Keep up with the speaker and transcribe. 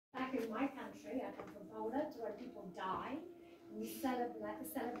my country, I come from Poland, when people die, we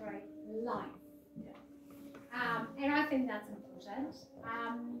celebrate life. And I think that's important.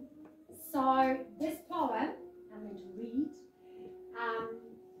 So this poem, I'm going to read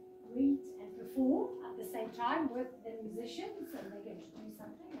and perform at the same time with the musicians, and they're going to do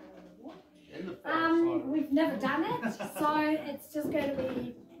something, I don't know what. We've never done it, so it's just going to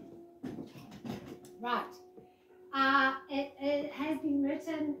be, right. It has been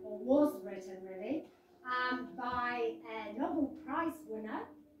written, or was written really, by a Nobel Prize winner,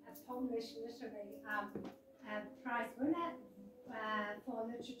 a Polish literary prize winner for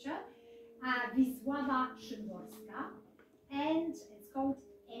literature, Wisława Szymborska, and it's called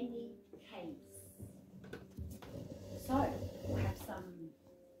Any Case. So, we'll have some...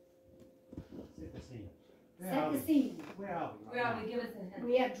 Set the scene. Set the scene. Where are we? Where are we? Give us a hint.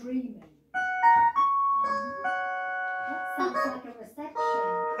 We are dreaming. That sounds like a reception.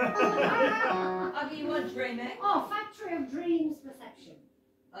 Oh, you want dreaming? Oh, Factory of Dreams reception.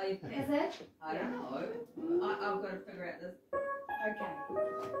 Oh, you Is it? I don't know. I've got to figure out this. Okay.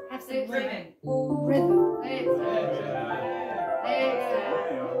 Have some Dreaming. Rhythm. There it is. There it is.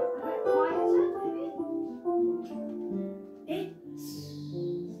 A bit quieter, maybe?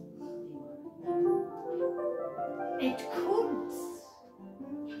 It could.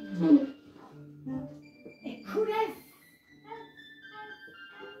 It could have.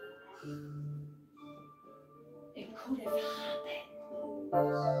 It could have happened.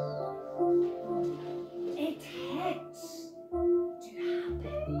 It had to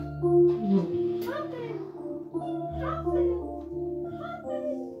happen. Happen.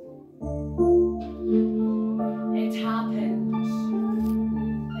 It happened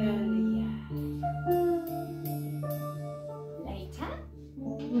earlier. Later.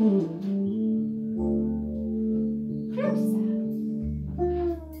 Closer.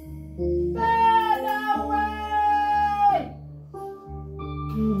 Further away.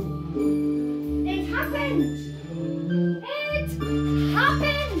 It happened. It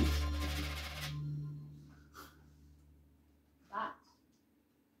happened. But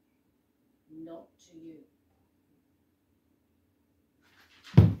not to you.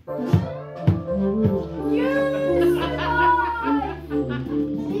 You survived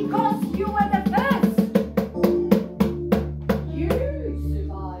because you were the first. You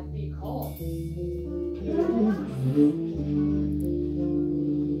survived because you were the last.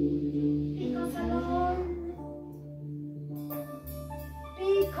 Because alone.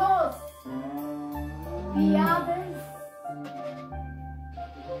 Because the others.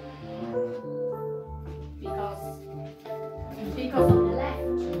 Because on the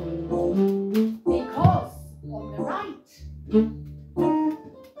left. Because on the right.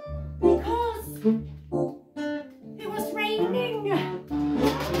 Because it was raining.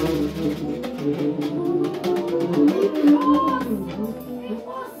 Because it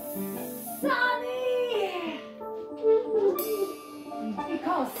was sunny.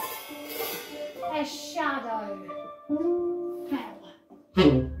 Because a shadow fell.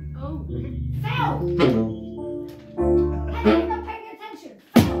 Oh, fell. I am not paying attention.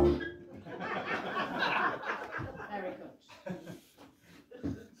 Fell. Very good.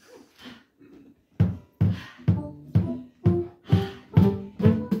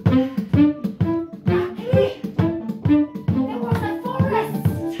 Luckily, there was a forest.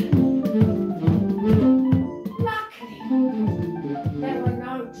 Luckily, there were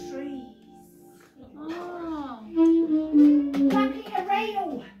no trees. Oh. Luckily, a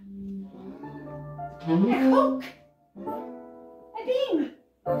rail. A hook. A beam.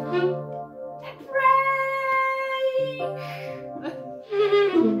 A brake.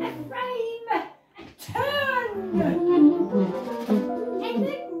 A frame. A turn. An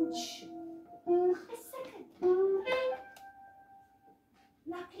inch. A second.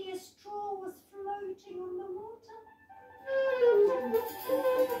 Luckily a straw was floating on the water.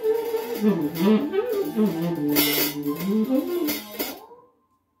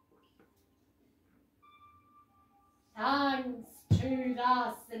 Thanks to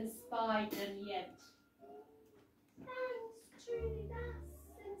thus in spite and yet. Thanks to thus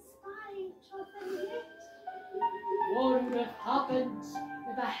in spite of and yet. What would have happened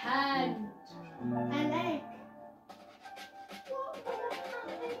with a hand, a leg? What would have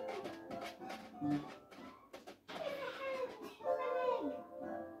happened with a hand,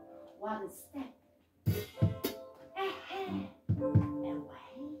 a leg? One step ahead,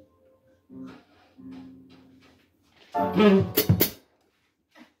 away.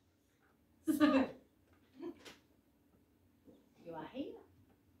 So, you are here,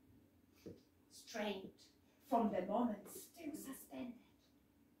 straight from the moment still suspended.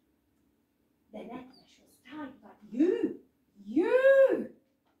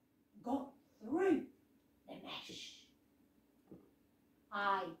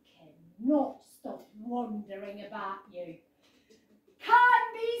 about you.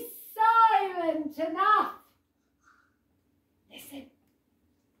 Can't be silent enough